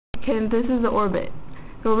Okay, and this is the orbit.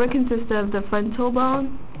 The orbit consists of the frontal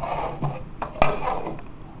bone,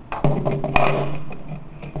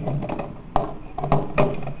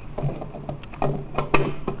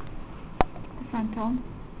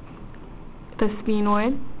 the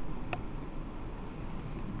sphenoid,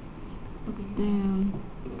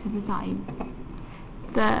 to the side.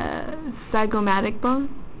 the zygomatic bone,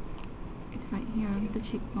 It's right here, the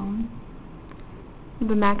cheekbone.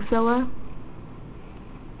 the maxilla,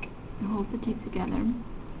 It holds the teeth together.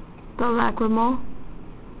 the lacrimal,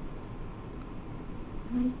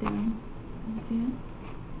 Right there. You see it?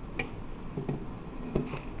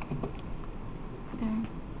 There.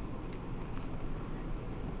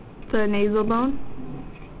 the nasal bone,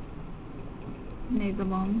 Nasal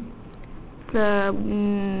bone. the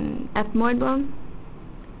ethmoid bone,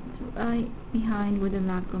 It's right behind where the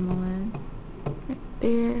lacrimal is. right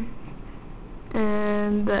there,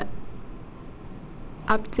 and the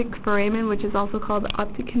optic foramen, which is also called the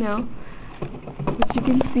optic canal, which you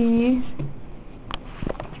can see.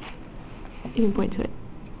 You can point to it.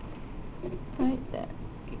 Right there.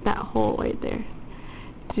 That hole right there.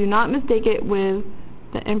 Do not mistake it with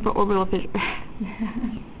the infraorbital fissure.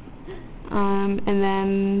 And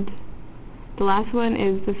then the last one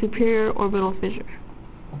is the superior orbital fissure.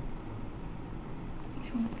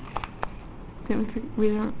 Which one?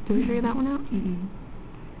 Did we figure that one out? Mm-mm.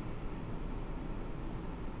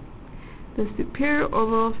 The superior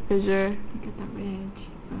orbital fissure. Look at that ridge.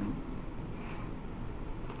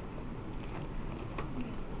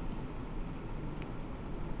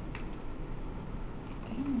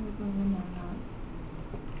 I don't know if we're in there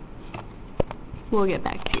or not. We'll get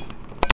back to you.